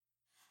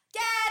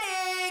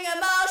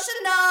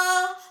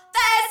emotional.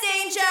 There's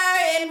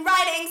danger in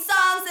writing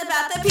songs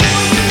about the people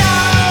you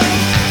know.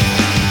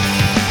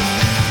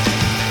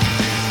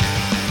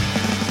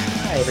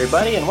 Hi,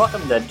 everybody, and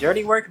welcome to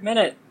Dirty Work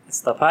Minute. It's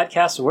the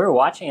podcast where we're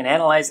watching and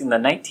analyzing the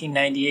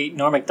 1998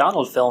 Norm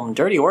Macdonald film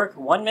Dirty Work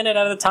 1 minute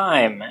at a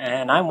time.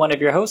 And I'm one of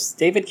your hosts,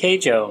 David K.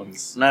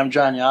 Jones. And I'm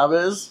John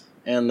Yabez,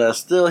 and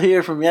still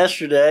here from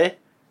yesterday.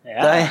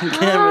 Yeah. Diane Kim is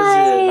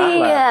here. Not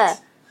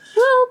left.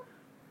 Whoop,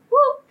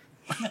 whoop.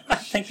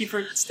 Thank you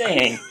for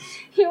staying.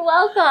 You're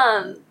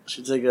welcome.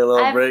 Should take a little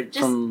I've break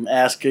just- from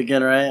ass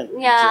kicking, right?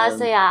 Yeah,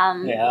 so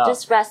yeah, Yeah.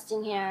 just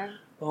resting here.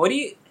 Well, what do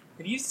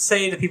you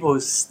say to people who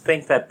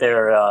think that that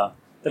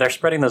are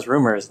spreading those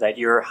rumors that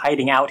you're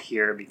hiding out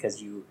here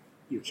because you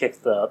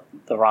kicked the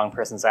wrong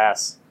person's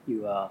ass?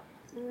 You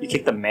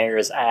kicked the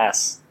mayor's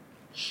ass.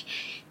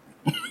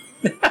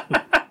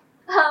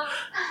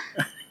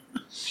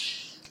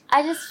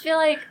 I just feel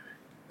like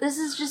this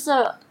is just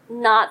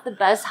not the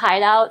best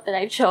hideout that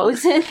I've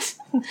chosen.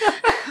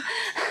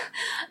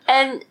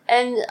 and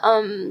I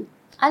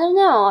don't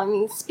know. I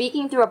mean,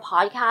 speaking through a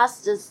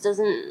podcast just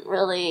doesn't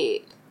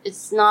really.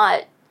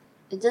 I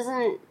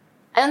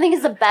don't think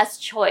it's the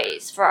best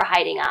choice for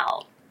hiding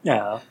out.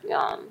 Yeah.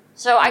 Yeah.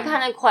 So I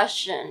kind of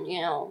question,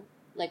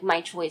 like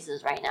my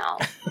choices right now.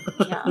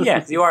 Yeah. Yeah,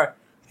 'cause you are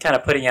kind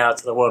of putting out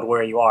to the world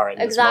where you are in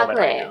this moment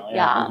Exactly. right now.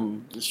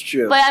 Yeah. It's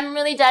true. But I'm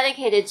really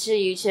dedicated to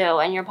you two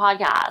and your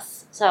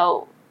podcast.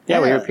 So, Yeah,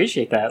 we Yeah.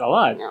 appreciate that a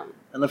lot.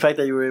 And the fact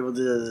that you were able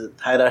to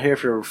hide out here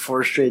for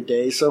 4 straight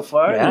days so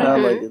far,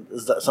 Yeah.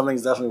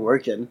 something's definitely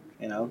working,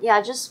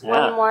 yeah, just Yeah.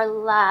 one more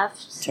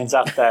left. Turns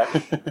out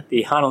that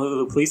the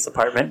Honolulu Police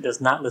Department does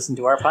not listen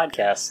to our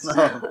podcast.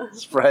 No,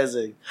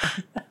 surprising.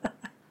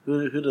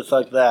 Who'd have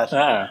thought that?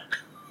 Ah.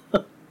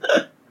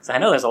 So I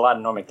know there's a lot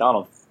of Norm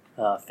Macdonald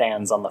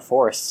fans on the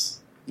force.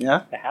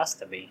 Yeah? There has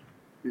to be.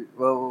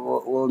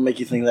 What would make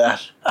you think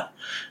that?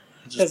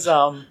 Because,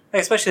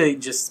 especially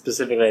just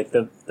specifically like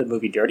the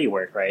movie Dirty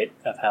Work, right?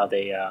 Of how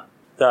they,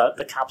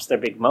 the cops, their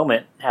big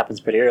moment happens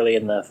pretty early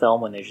in the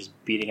film when they're just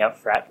beating up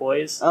frat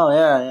boys. Oh,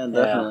 yeah,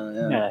 definitely.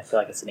 Yeah. Yeah, I feel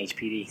like it's an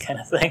HPD kind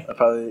of thing.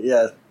 Probably,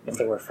 yeah. If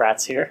there were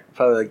frats here.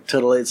 Probably like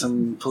titillate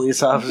some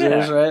police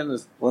officers, Yeah. right?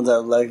 The ones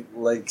that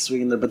like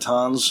swinging their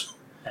batons.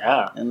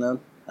 Yeah. And then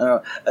I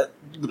don't know.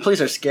 The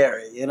police are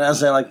scary. You know what I'm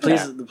saying? Like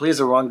the police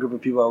are one group of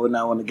people I would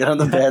not want to get on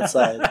the bad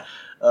side.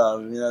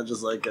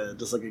 Just like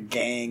a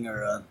gang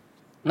or a.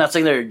 Not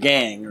saying they're a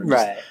gang, or just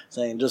Right.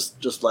 saying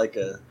just like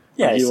a.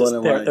 Yeah, it's you just,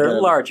 wanna get they're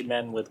a- large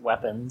men with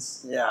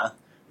weapons. Yeah,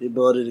 the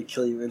ability to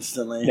kill you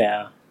instantly.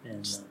 Yeah. And,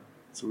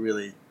 It's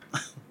really.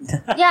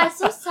 Yeah, it's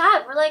so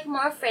sad. We're like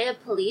more afraid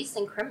of police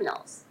than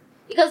criminals.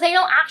 Because they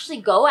don't actually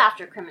go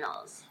after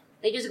criminals.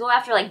 They just go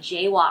after like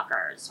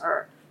jaywalkers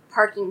or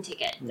parking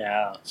ticket.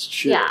 yeah. It's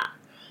true. Yeah.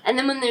 And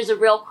then when there's a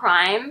real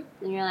crime,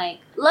 then you're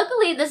like,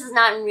 luckily this is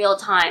not in real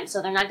time, so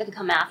they're not going to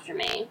come after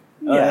me.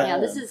 Oh, Yeah. Yeah,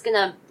 this is going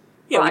to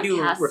Yeah, we do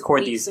broadcast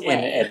record weeks these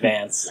away. in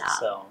advance. Yeah.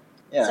 So.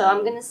 Yeah. So I'm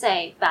going to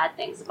say bad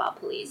things about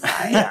police.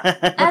 Sorry.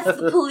 Yeah. F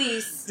the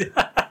police.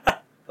 I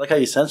like how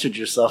you censored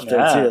yourself there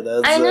Yeah. too.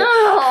 That's, I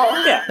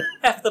know. Yeah,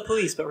 F the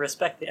police, but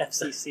respect the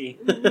FCC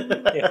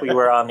if we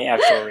were on the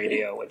actual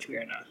radio, which we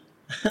are not.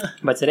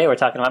 But today we're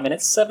talking about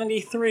minute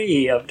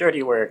 73 of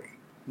Dirty Work.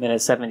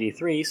 Minute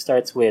 73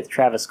 starts with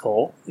Travis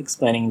Cole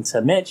explaining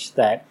to Mitch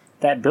that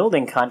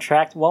building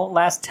contract won't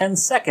last 10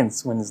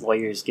 seconds when his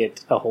lawyers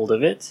get a hold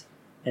of it,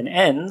 and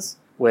ends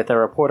with a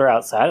reporter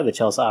outside of the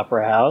Chelsea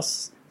Opera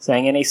House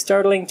saying, in a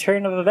startling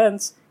turn of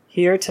events,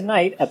 here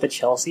tonight at the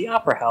Chelsea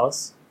Opera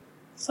House,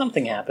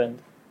 something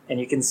happened. And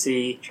you can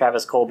see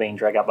Travis Cole being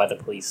dragged out by the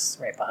police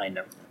right behind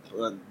him.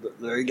 Well,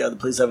 there you go. The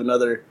police have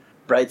another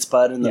bright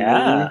spot in the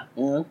Yeah.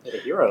 movie. Yeah. They're the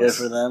heroes.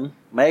 Good for them.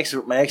 My ex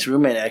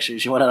roommate actually,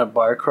 she went on a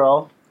bar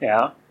crawl,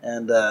 Yeah.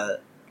 and the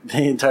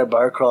entire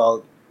bar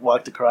crawl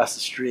walked across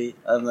the street,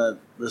 and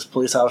this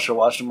police officer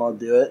watched them all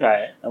do it.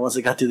 Right. And once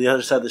they got to the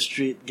other side of the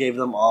street, gave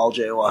them all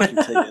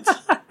jaywalking tickets.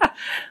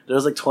 There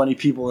was like 20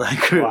 people in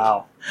that group.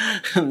 Wow.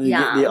 And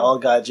Yeah. they all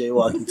got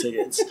jaywalking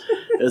tickets.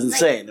 It was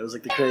insane. It was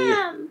like the crazy.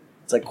 Damn.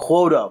 It's like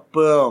quota,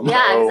 boom.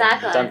 Yeah, Oh,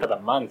 exactly. Done for the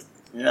month.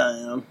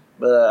 Yeah.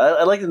 But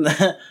I like in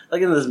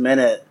this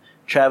minute,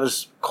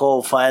 Travis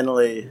Cole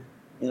finally,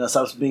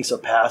 stops being so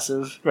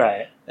passive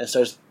Right. and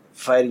starts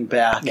fighting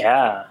back.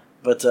 Yeah.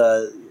 But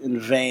in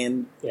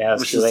vain. Yeah, it's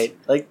Which too is late.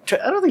 like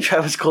I don't think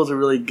Travis Cole's a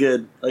really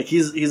good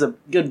he's a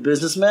good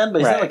businessman, but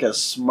he's Right. not like a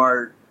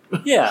smart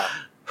Yeah.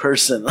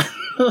 person.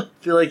 I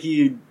feel like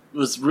he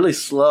was really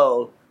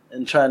slow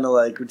in trying to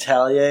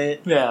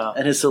retaliate, Yeah.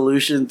 and his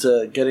solution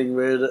to getting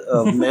rid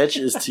of Mitch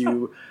is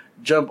to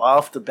jump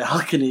off the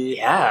balcony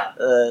Yeah.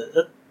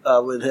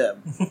 with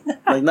him,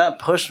 not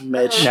push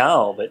Mitch,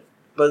 No,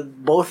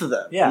 but both of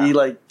them. Yeah.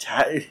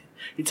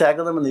 He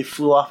tackled them and they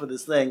flew off with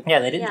this thing. yeah,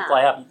 they didn't Yeah.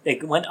 fly up. They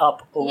went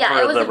up over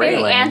Yeah, it was the a very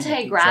railing.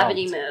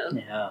 anti-gravity Jumped.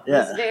 move. Yeah. It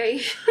was Yeah,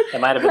 very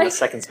That might have been the Like-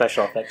 second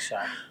special effects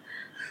shot.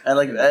 and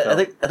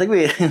I think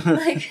we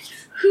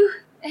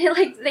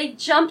like they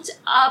jumped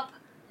up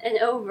and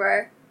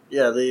over.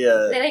 yeah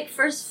They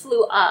first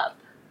flew up.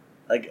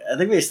 I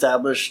think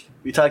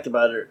we talked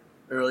about it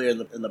earlier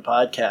in the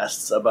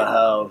podcasts about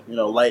how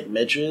light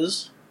Mitch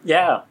is,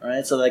 Yeah.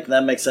 right? So like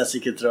that makes sense. He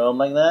could throw him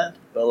like that,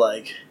 but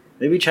like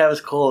maybe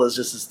Travis Cole is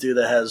just this dude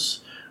that has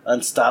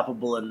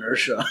unstoppable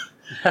inertia.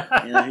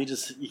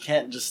 He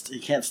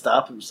can't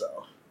stop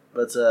himself.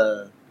 But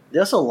they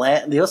also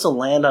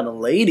land on a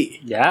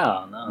lady,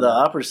 Yeah. No. the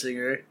opera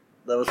singer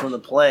that was from the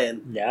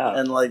plane, Yeah.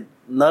 and like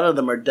none of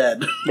them are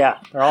dead. Yeah.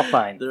 They're all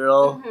fine. They're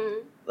all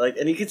Mhm. like,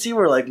 and you can see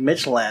where like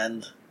Mitch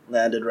landed,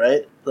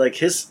 right? Like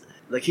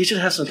he should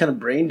have some kind of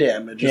brain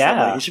damage. Or Yeah.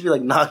 something. He should be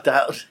like knocked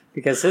out.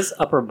 Because his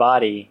upper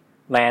body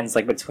lands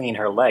like between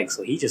her legs,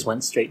 so he just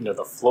went straight into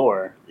the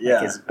floor. Yeah.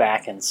 Like his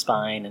back and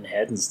spine and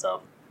head and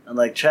stuff. And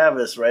like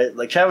Travis, right?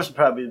 Like Travis would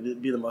probably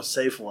be the most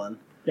safe one.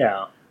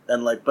 Yeah.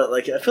 And like, but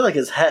like, I feel like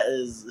his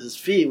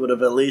feet would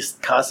have at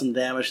least caused some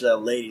damage to that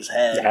lady's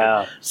head.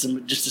 Yeah.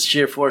 Just the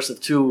sheer force of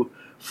two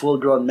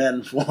full-grown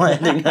men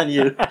landing on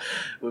you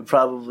would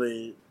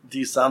probably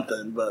do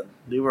something. But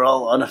they were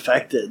all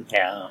unaffected.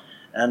 Yeah.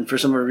 And for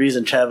some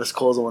reason, Travis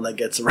Cole's the one that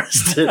gets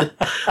arrested,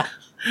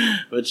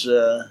 which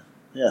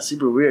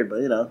super weird.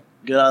 But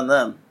good on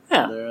them.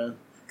 Yeah. They're,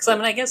 Because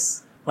I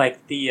guess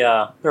like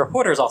the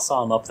reporters all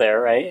saw him up there,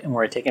 right, and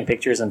were taking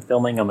pictures and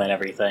filming him and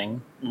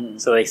everything. mhm.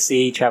 So they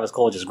see Travis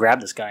Cole just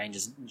grab this guy and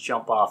just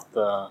jump off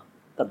the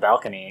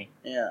balcony.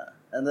 Yeah,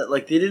 and that,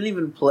 like they didn't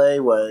even play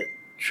what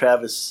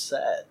Travis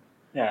said.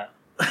 Yeah.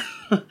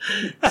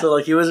 So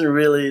like he wasn't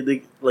really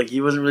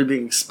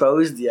being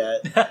exposed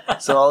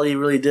yet. So all he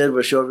really did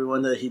was show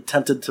everyone that he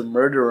attempted to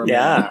murder him.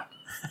 Yeah.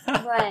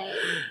 Right.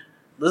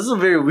 This is a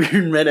very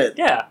weird minute.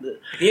 Yeah.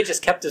 If he had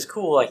just kept his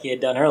cool like he had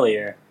done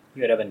earlier,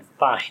 he would have been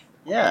fine.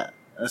 Yeah,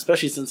 and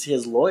especially since he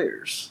has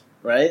lawyers,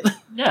 right?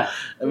 Yeah.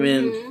 I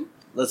mean, Mhm.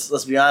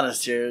 let's be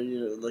honest here.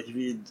 Like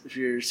if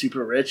you're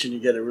super rich and you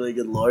get a really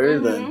good lawyer,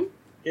 then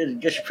it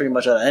gets you pretty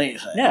much out of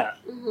anything. Yeah.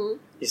 Mhm.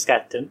 You just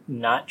got to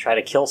not try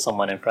to kill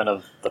someone in front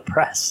of the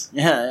press.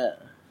 Yeah.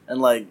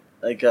 And I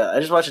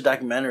just watched a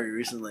documentary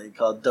recently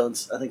called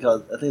I think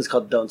it's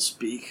called Don't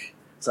Speak.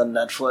 It's on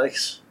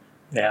Netflix,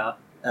 Yeah.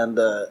 and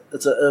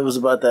it was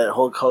about that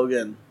Hulk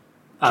Hogan.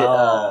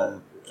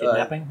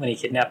 Kidnapping? When he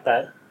kidnapped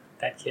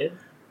that kid?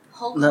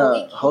 Hulk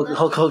No, Hogan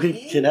Hulk Hogan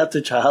kidnapped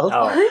a child.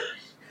 Oh.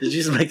 Did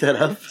you just make that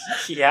up?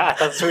 Yeah,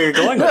 that's where you're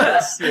going with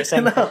this. You're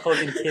saying No. Hulk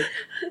Hogan kid.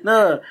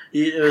 No,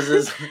 it was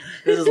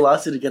his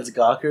lawsuit against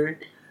Gawker.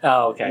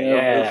 Oh, okay.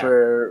 Yeah.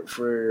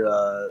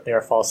 For They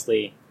were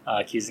falsely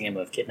accusing him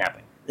of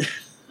kidnapping.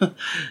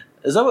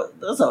 that's not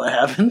what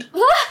happened.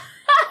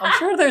 I'm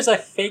sure there's a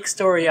fake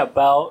story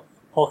about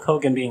Hulk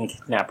Hogan being a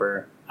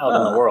kidnapper out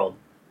in the world.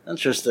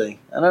 Interesting.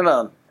 I don't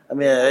know. I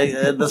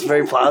mean, that's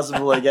very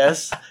plausible, I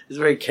guess. He's a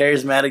very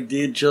charismatic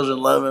dude. Children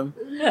love him.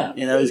 Yeah.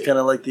 He's kind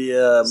of like the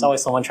There's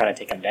always someone trying to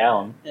take him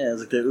down. it's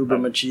like the uber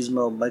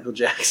machismo Michael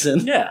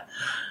Jackson. Yeah.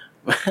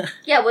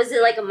 Yeah, was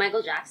it like a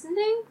Michael Jackson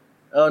thing?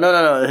 Oh no!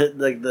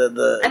 Like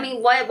the I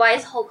mean, why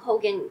is Hulk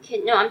Hogan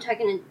No, I'm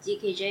talking to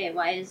DKJ.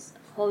 Why is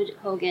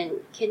Hogan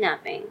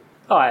kidnapping?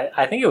 Oh,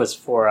 I think it was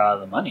for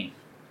the money.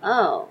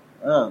 Oh.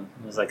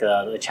 It was like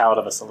the child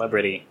of a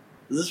celebrity.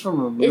 Is this from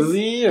a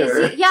movie or?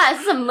 Is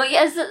this a movie?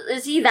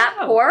 Is he that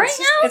poor right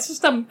now? It's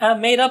just a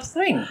made up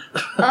thing.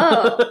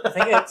 Oh. I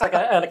think it's like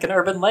an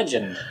urban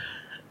legend.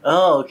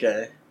 Oh,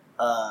 okay.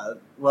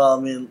 Well, I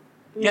mean,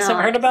 You guys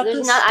haven't heard about there's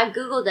this? I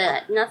googled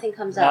it. Nothing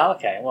comes Oh, up.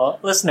 okay. Well,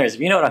 listeners,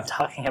 if you know what I'm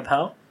talking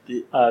about,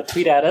 The-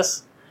 tweet at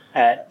us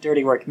at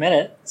Dirty Work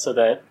Minute so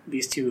that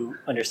these two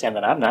understand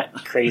that I'm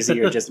not crazy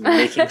or just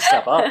making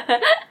stuff up.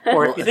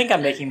 Or if you think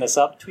I'm making this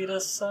up, tweet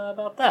us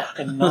about that,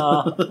 and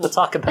we'll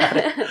talk about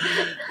it.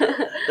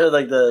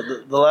 like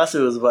the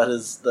lawsuit was about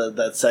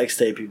that sex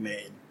tape he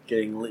made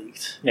getting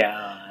leaked.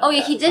 Yeah. Oh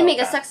yeah, he did make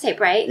a Okay. sex tape,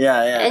 right?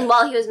 Yeah, yeah. And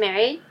while he was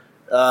married.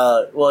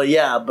 Well,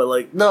 yeah, but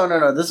like no.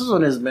 This was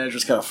when his marriage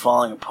was kind of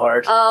falling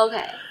apart. Oh,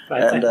 okay. I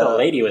think And, the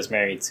lady was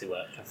married to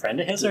a friend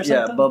of his or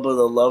Yeah, something. Bubba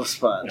the Love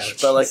Sponge. Oh,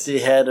 but like Jesus.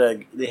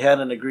 they had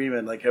an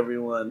agreement. Like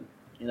everyone,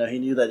 he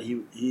knew that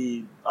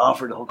he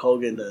offered Hulk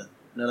Hogan to.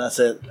 No, that's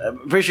it.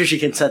 I'm pretty sure she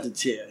consented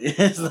to you.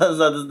 It's not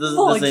this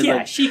Well, ain't yeah,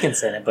 like- she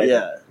consented, but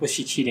Yeah. was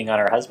she cheating on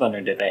her husband,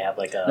 or did they have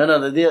like a?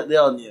 No, they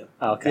all knew.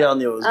 Oh, okay. They all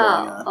knew what was going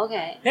on. Oh,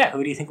 okay. Yeah,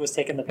 who do you think was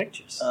taking the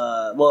pictures?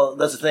 Well,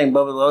 that's the thing.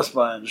 Bubba the Love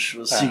Sponge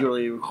was Ah.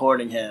 secretly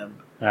recording him,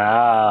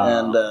 Ah.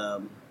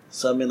 and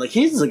so I mean, like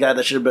he's the guy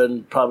that should have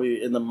been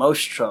probably in the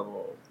most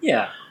trouble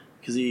yeah.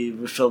 because he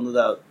filmed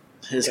without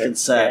his Yeah,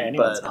 consent.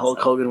 anyone's But Hulk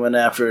consent. Hogan went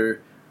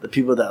after the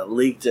people that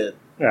leaked it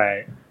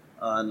Right.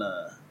 on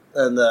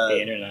The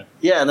internet.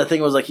 yeah, and the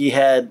thing was like he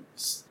had.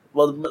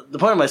 Well, the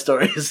point of my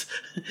story is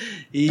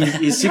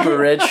he's super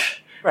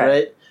rich, Right.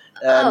 right?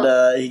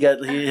 And he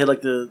had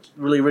like the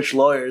really rich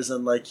lawyers,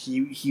 and like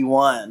he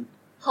won.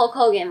 Hulk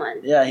Hogan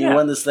one. Yeah, he Yeah.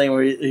 won this thing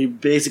where he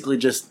basically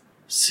just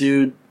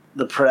sued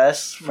the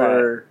press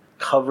for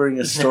covering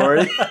a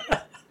story,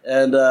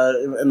 and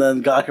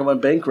then Gawker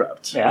went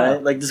bankrupt. Yeah.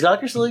 Right? Like, does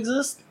Gawker still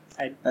exist?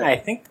 I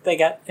think they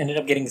ended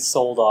up getting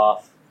sold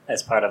off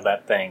as part of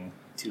that thing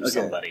to Okay.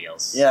 somebody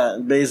else. Yeah,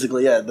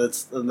 basically, yeah.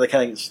 That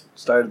kind of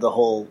started the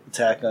whole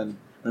attack on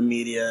the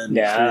media and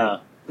Yeah.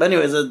 But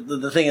anyways,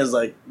 the thing is,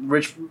 like,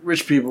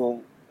 rich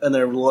people and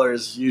their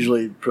lawyers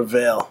usually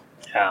prevail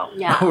Yeah.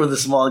 Yeah. over the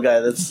small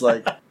guy. That's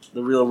like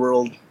the real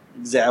world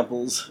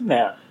examples.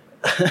 Yeah.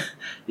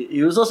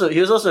 He was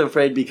also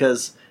afraid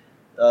because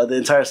the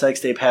entire sex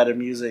tape had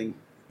him using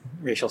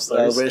Racial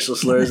slurs. racial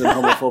slurs and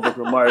homophobic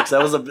remarks.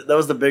 That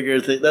was the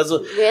bigger thing. That's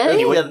what. And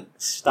he Really? wouldn't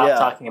stop Yeah.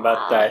 talking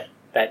about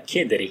that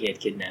kid that he had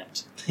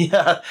kidnapped.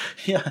 Yeah,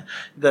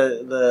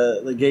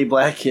 the gay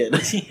black kid.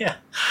 Yeah.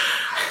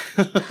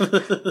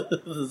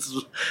 This-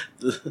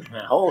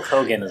 Man, Hulk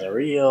Hogan is a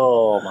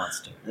real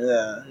monster.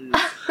 yeah.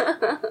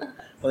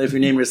 Well, if you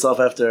name yourself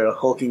after a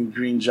hulking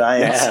green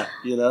giant, Yeah.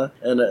 you know,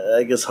 and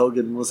I guess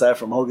Hogan was that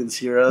from Hogan's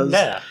Heroes.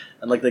 Yeah.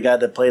 And like the guy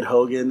that played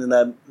Hogan in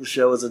that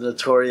show was a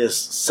notorious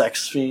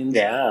sex fiend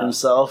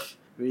himself.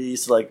 He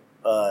used to like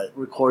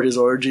record his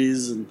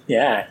orgies and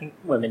Yeah, I think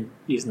women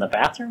using the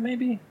bathroom,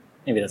 maybe?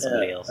 Maybe that's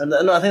somebody else. And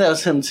no, I think that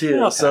was him too.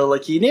 Okay. So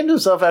like he named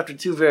himself after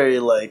two very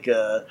like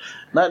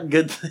not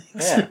good things.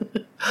 Yeah.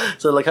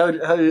 So like how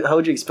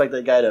would you expect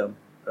that guy to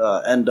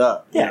end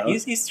up? you Yeah, know?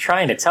 he's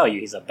trying to tell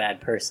you he's a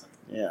bad person.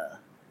 Yeah.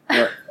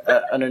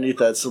 Underneath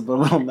that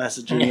subliminal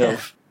messaging Yeah.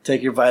 of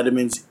take your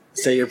vitamins,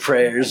 say your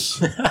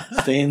prayers,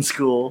 stay in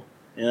school.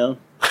 You know.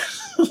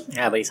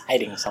 Yeah, but he's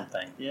hiding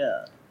something.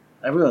 Yeah.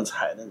 Everyone's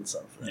hiding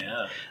something.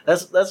 Yeah.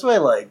 That's why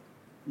like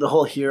the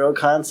whole hero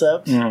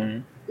concept.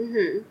 Mm-hmm.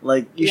 Mm-hmm.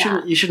 Like you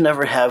Yeah. should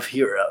never have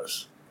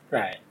heroes.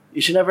 Right.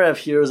 You should never have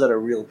heroes that are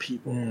real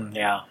people.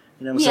 Yeah.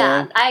 You know what I'm Yeah,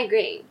 saying? I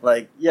agree.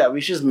 Like, yeah,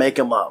 we should just make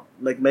them up.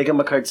 Like, make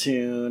them a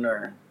cartoon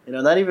or, you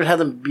know, not even have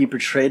them be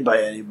portrayed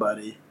by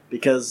anybody.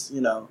 Because,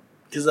 you know,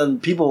 because then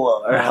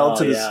people are held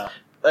to this. Yeah.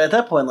 At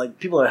that point, like,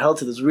 people are held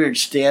to this weird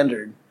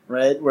standard,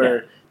 right?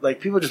 Where, like,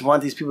 people just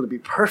want these people to be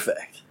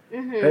perfect,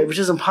 Mm-hmm. right? Which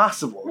is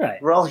impossible.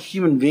 Right. We're all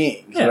human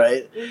beings, Yeah.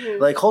 right?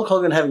 Mm-hmm. Like, Hulk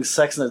Hogan having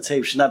sex on the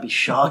tape should not be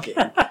shocking.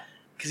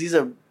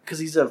 Because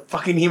he's a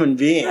fucking human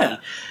being. Yeah.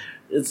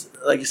 It's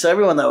like, so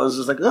everyone that was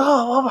just like,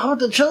 oh, how about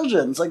the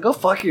children? It's like, go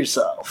fuck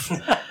yourself.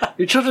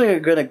 Your children are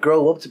going to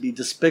grow up to be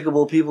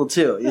despicable people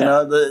too. You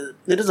know,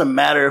 it doesn't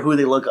matter who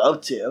they look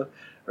up to,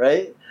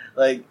 right?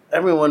 Like,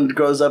 everyone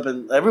grows up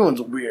and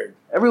everyone's weird.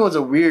 Everyone's a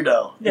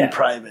weirdo Yeah. in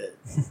private.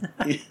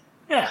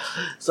 Yeah.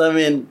 So I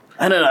mean,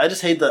 I don't know. I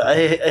just hate I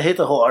hate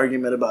the whole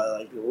argument about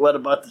like what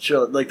about the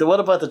children. Like the what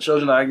about the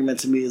children argument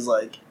to me is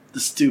like the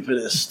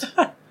stupidest.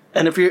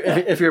 And if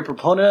you're a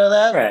proponent of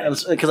that,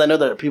 Right. because I know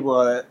there are people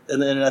on the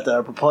internet that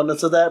are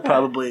proponents of that,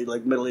 probably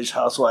like middle-aged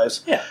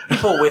housewives. Yeah.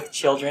 People with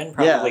children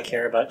probably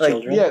care about Like,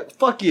 children. yeah,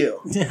 fuck you.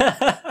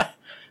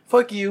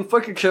 Fuck you,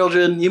 fuck your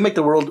children. You make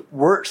the world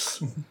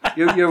worse.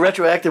 You're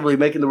retroactively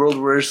making the world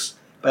worse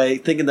by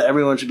thinking that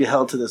everyone should be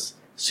held to this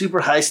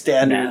super high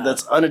standard No.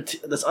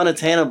 that's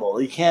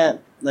unattainable. You can't,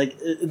 like,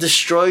 it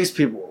destroys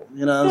people.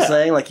 You know what Yeah. I'm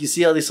saying? Like, you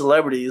see all these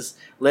celebrities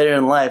later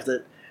in life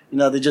that, you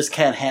know, they just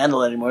can't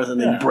handle it anymore, so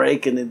they Yeah.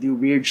 break and they do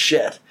weird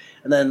shit.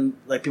 And then,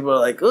 like, people are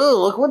like,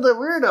 oh, look what the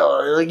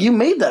weirdo. Like, you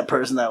made that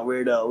person that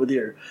weirdo with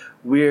your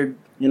weird,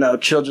 you know,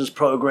 children's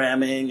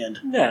programming and,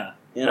 Yeah.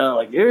 you know,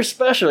 like, you're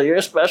special, you're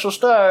a special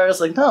star. It's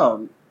like,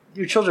 no,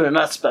 your children are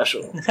not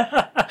special.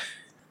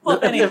 Well,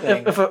 if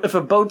anything. If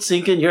a boat's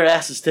sinking, your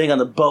ass is staying on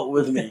the boat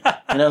with me. You know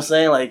what I'm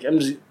saying? Like,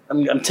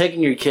 I'm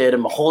taking your kid.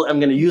 I'm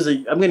gonna use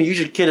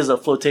your kid as a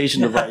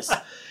flotation device.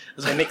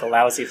 They make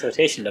lousy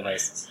flotation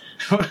devices.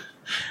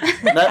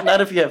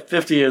 not if you have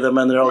 50 of them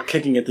and they're all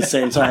kicking at the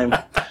same time.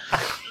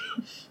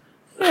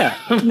 Yeah.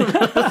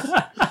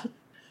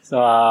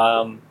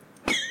 So,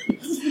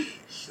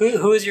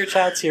 who is your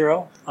child's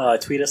hero?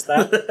 Tweet us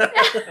that,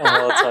 and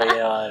we'll tell you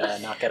to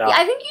knock it Yeah, off.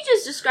 I think you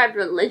just described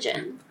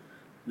religion.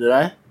 Did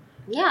I?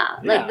 Yeah,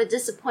 Yeah. like the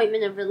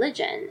disappointment of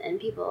religion and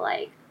people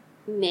like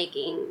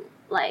making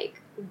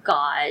like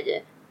God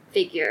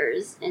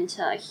figures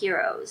into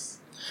heroes.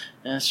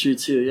 Yeah, that's true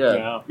too. Yeah,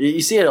 Yeah.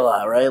 You see it a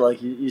lot, right?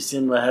 Like you see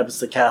what happens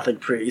to Catholic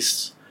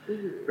priests,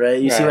 Mm-hmm.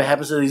 right? You see Right. what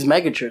happens to these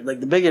megachurches. Like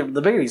the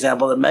bigger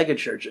example, the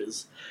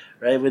megachurches,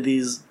 right? With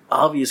these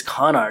obvious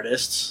con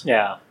artists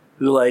Yeah.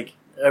 who like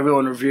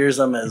everyone reveres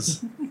them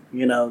as,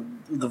 you know,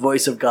 the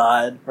voice of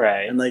God,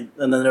 Right. and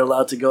then they're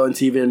allowed to go on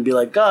TV and be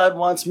like, God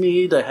wants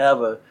me to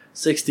have a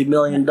 $60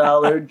 million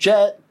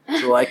jet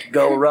so I could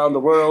go around the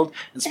world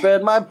and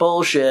spread my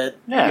bullshit.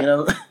 Yeah. You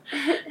know,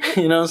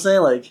 you know what I'm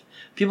saying? Like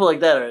people like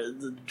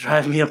that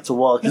drive me up the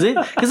wall because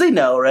they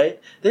know,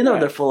 right? They know Right.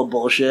 they're full of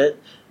bullshit.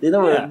 They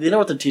know Yeah. they know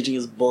what they're teaching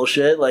is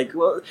bullshit. Like,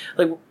 well,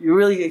 like you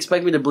really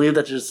expect me to believe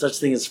that there's such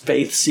thing as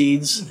faith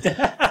seeds?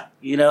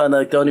 You know, and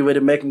like the only way to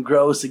make them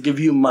grow is to give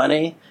you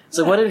money.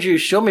 So why don't you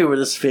show me where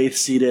this faith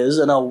seed is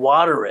and I'll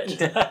water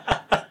it?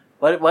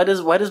 Why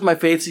does my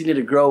faith seed need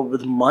to grow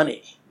with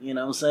money? You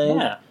know what I'm saying?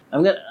 Yeah.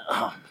 I'm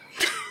gonna.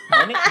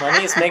 Money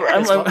is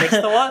what makes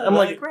the water. I'm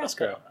like- grass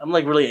grow. I'm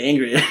like really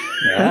angry.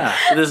 Yeah.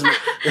 in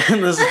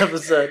this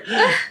episode,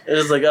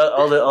 it's like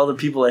all the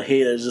people I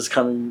hate are just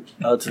coming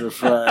out to the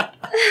front.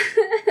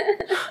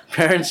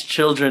 Parents,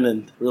 children,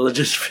 and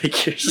religious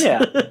figures.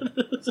 Yeah.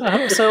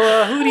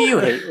 So who do you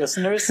hate,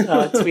 listeners?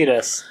 Tweet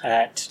us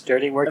at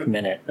Dirty Work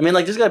Minute. I mean,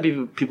 like, there's gotta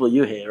be people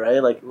you hate,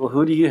 right? Like, well,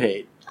 who do you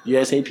hate? You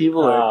guys hate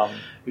people, or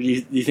Or do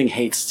you think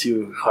hate's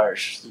too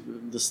harsh?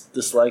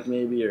 Dislike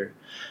maybe, or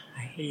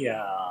you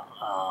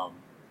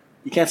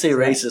can't say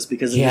racist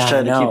because they're just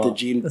trying to keep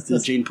the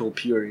gene pool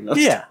pure. You know?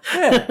 Yeah.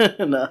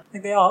 No. I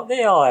think they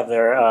all have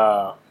their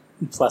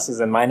pluses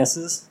and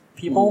minuses.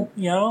 People,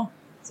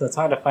 so it's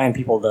hard to find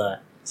people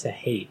to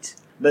hate.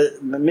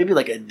 But maybe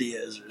like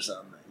ideas or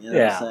something. You know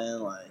what I'm saying?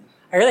 Like,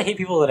 I really hate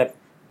people that have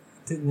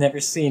never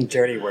seen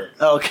Dirty Work.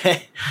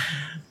 Okay.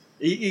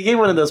 You gave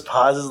one of those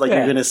pauses like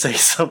you're gonna say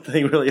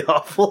something really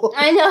awful.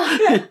 I know.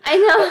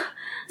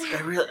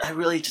 I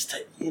really just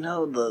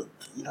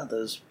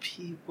those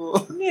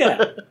people.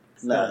 Yeah.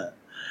 Nah.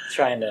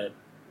 Trying to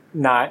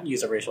not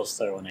use a racial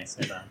slur when I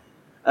say that.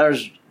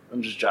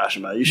 I'm just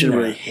joshing about it. You shouldn't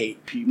really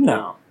hate people.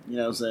 No. You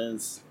know what I'm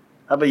saying?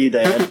 How about you,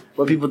 Diane?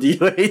 What people do you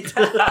hate?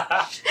 I love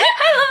that.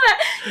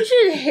 You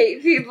shouldn't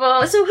hate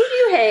people. So who do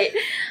you hate?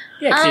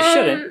 Yeah, because you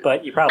shouldn't,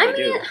 but you probably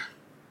do.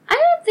 I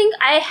don't think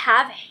I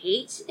have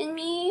hate in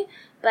me,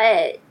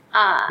 but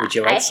would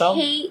you like some?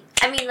 What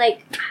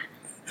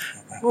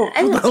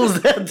the hell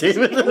was that,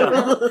 David?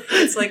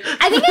 It's like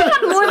I think I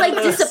have more like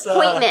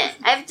disappointment.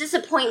 I have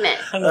disappointment.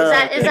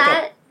 Is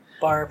that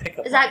bar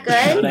pickup? Is that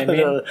line. You know good? what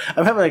I mean?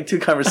 I'm having like two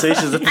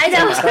conversations at the same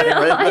time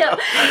I know.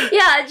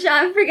 Yeah,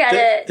 John, forget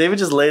it. David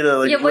just laid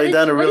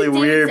down a really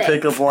weird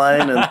pickup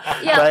line, and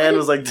Diane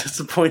was like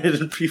disappointed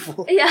in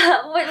people.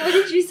 Yeah, what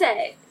did you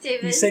say,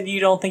 David? You said you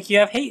don't think you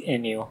have hate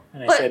in you,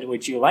 and I said,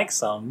 "Would you like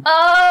some?"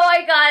 Oh,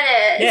 I got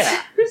it.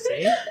 Yeah.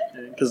 See?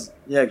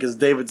 Because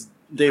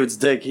David's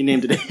dick, he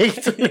named it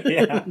hate.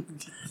 Yeah.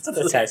 That's what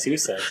the tattoo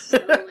says. Oh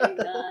my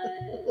god.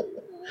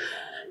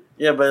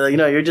 Yeah, but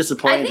you're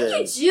disappointed.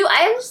 I think you do.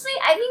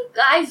 I think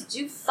guys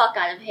do fuck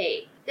out of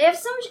hate. They have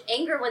so much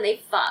anger when they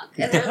fuck,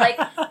 and they're like,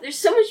 there's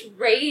so much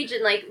rage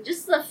and like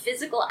just the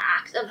physical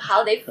act of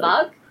how they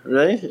fuck.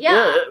 Right?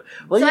 Yeah.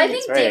 Well, so I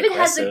think David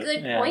has a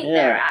aggressive. good Yeah. point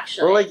there.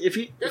 Actually, Well, like if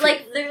you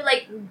they're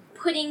like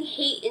putting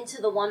hate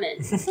into the woman.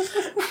 This is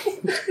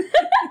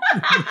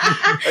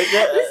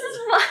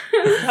why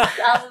I'm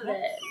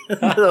celibate.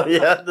 Oh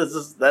yeah,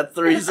 that's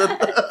the reason.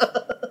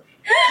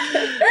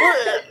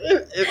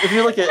 If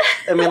you look at,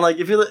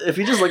 if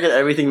you just look at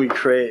everything we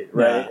create,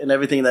 right, and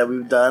everything that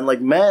we've done,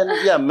 like men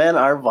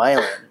are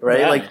violent, right?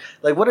 Yeah.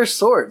 Like what are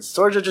swords?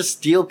 Swords are just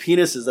steel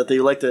penises that they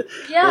like to,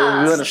 we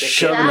want to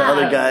shove into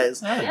other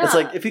guys. Yeah. It's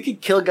like if you could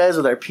kill guys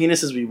with our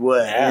penises, we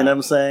would. Yeah. You know what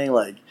I'm saying?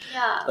 Like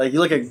you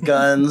look at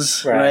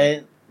guns,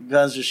 right?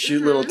 Guns just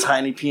shoot little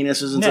tiny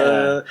penises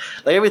into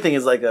like everything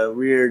is like a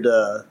weird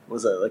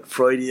was that like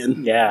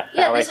Freudian? Yeah.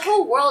 This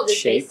whole world is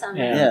shape. based on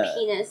Yeah.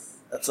 penis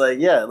It's like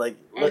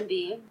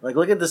envy.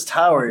 look at this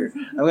tower.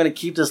 I'm gonna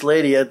keep this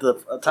lady at the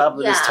top of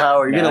this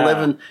tower. You're gonna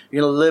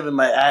live in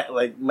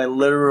my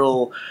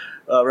literal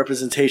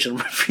representation of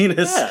my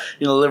penis. Yeah.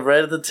 You're gonna live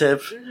right at the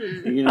tip.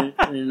 You're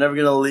never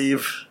gonna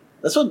leave.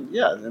 That's what.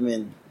 Yeah, I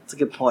mean, it's a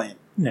good point.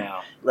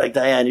 No. Like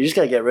Diane, you just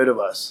gotta get rid of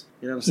us.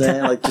 You know what I'm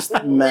saying? Like just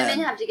Women men.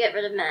 have to get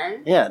rid of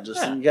men. Yeah,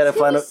 you gotta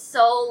find a.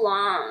 So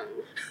long.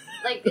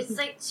 Like it's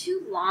like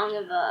too long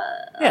of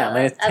a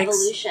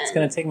evolution. It's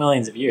going to take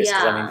millions of years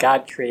because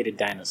God created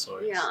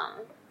dinosaurs. Yeah.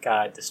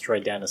 God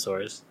destroyed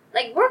dinosaurs.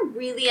 Like we're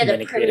really at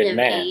a primitive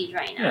age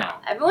right now. Yeah.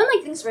 Everyone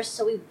thinks we're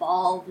so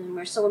evolved and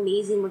we're so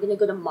amazing. We're gonna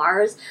go to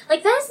Mars.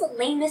 Like that is the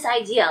lamest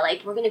idea.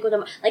 Like we're gonna go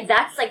to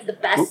that's like the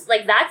best.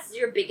 Like that's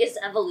your biggest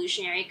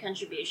evolutionary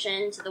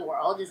contribution to the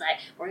world is like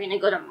we're gonna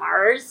go to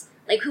Mars.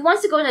 Like who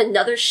wants to go to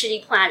another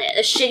shitty planet,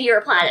 a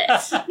shittier planet?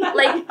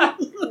 Like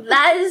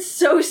that is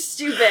so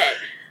stupid.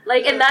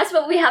 Like and that's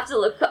what we have to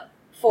look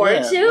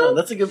forward to. Yeah,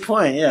 that's a good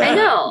point. Yeah, I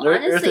know.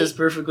 Earth Honestly, is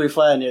perfectly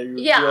fine.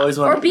 You always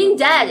want or being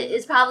dead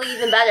is probably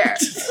even better.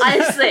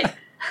 Honestly.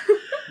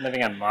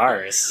 Living on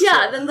Mars.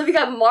 Yeah, than living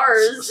on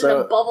Mars in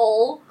a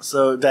bubble.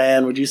 So,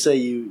 Diane, would you say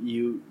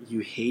you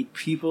hate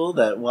people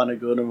that want to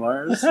go to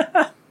Mars?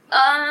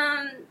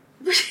 I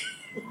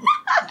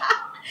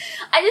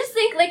just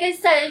think, like I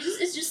said,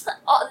 it's just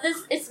all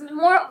this. It's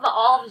more of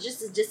all of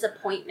just a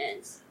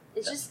disappointment.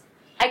 It's just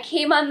I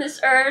came on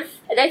this earth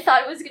and I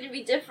thought it was going to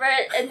be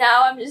different, and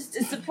now I'm just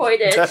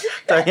disappointed.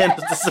 Diane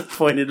is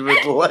disappointed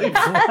with life.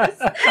 Yes.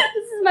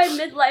 This is my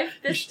midlife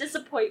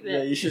disappointment.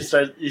 Yeah, you should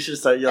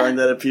start yelling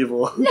that at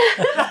people.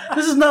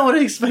 This is not what I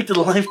expected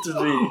life to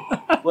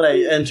be when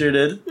I entered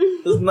it.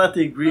 This is not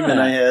the agreement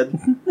I had.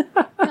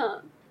 Yeah.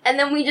 And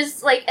then we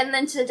just and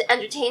then to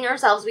entertain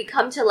ourselves, we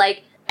come to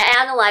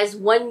analyze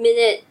 1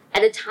 minute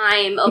at a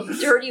time of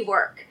dirty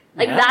work.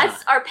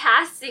 That's our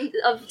passing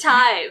of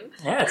time.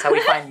 Yeah, that's how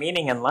we find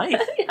meaning in life.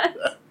 Yes.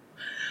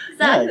 Exactly.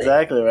 Yeah,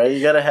 exactly, right? You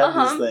gotta have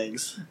these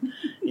things.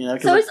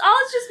 So it's all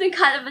just been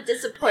kind of a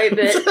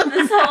disappointment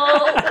this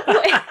whole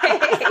way.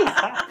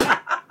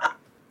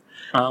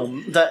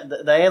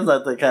 Diane's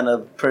not the kind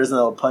of person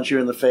that'll punch you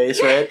in the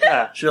face, right?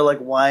 Yeah. She'll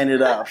wind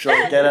it up.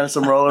 She'll get on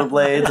some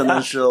rollerblades and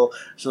then she'll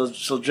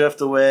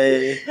drift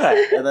away,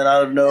 and then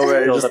out of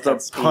nowhere just a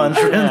punch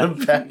right in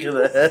the back of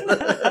the head.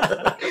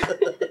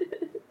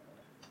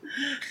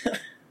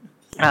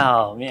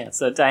 Oh man!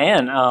 So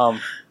Diane,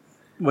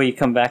 Will you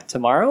come back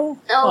tomorrow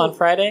on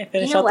Friday?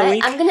 Finish You know out the what?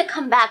 week? I'm gonna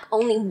come back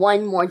only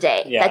one more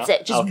day. Yeah. That's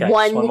it. Just okay.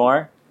 one. Just one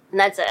more? And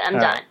that's it. I'm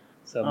All done. right.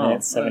 So Oh,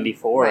 minute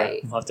 74. right.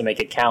 We'll have to make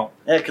it count.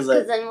 Yeah, because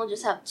Because then we'll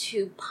just have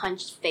two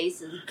punched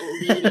faces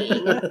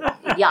bleeding.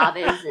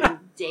 Yavuz and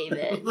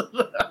David.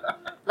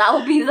 That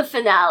will be the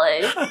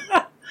finale.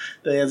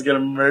 Diane's gonna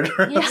murder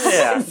us. Yes,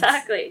 Yeah.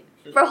 exactly.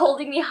 For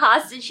holding me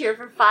hostage here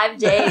for 5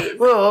 days.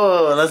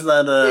 Whoa, that's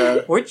not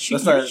You're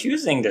not-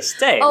 choosing to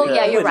stay. Oh Yeah.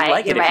 yeah, I you're wouldn't right.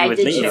 like it You're if right. you I would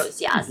did leave.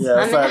 choose. Yes, Yeah, I'm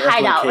that's in not- that's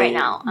hideout okay. right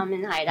now. I'm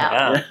in hideout.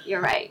 Yeah.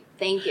 You're right.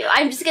 Thank you.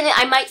 I'm just gonna.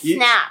 I might You-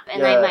 snap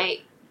and yeah. I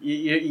might.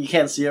 You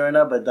can't see it right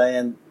now, but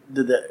Diane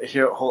did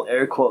the whole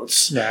air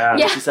quotes. Yeah.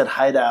 Yeah. She said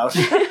hideout.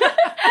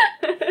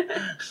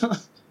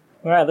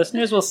 All right,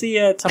 listeners, we'll see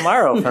you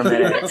tomorrow for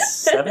minute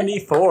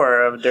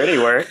 74 of Dirty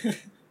Work.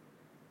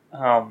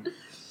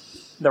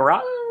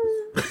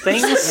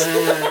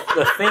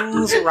 The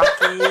things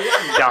Rocky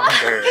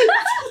Younger.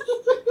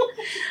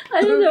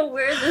 I don't know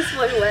where this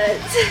one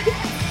went.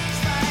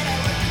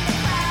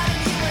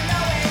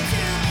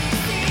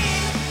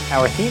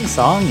 Our theme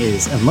song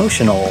is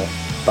Emotional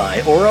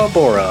by Ora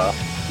Bora.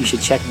 You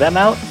should check them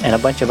out and a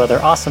bunch of other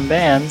awesome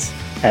bands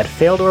at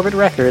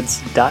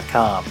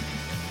failedorbitrecords.com.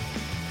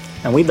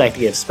 And we'd like to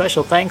give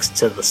special thanks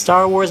to the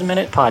Star Wars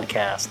Minute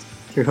podcast,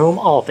 through whom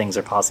all things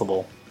are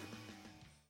possible.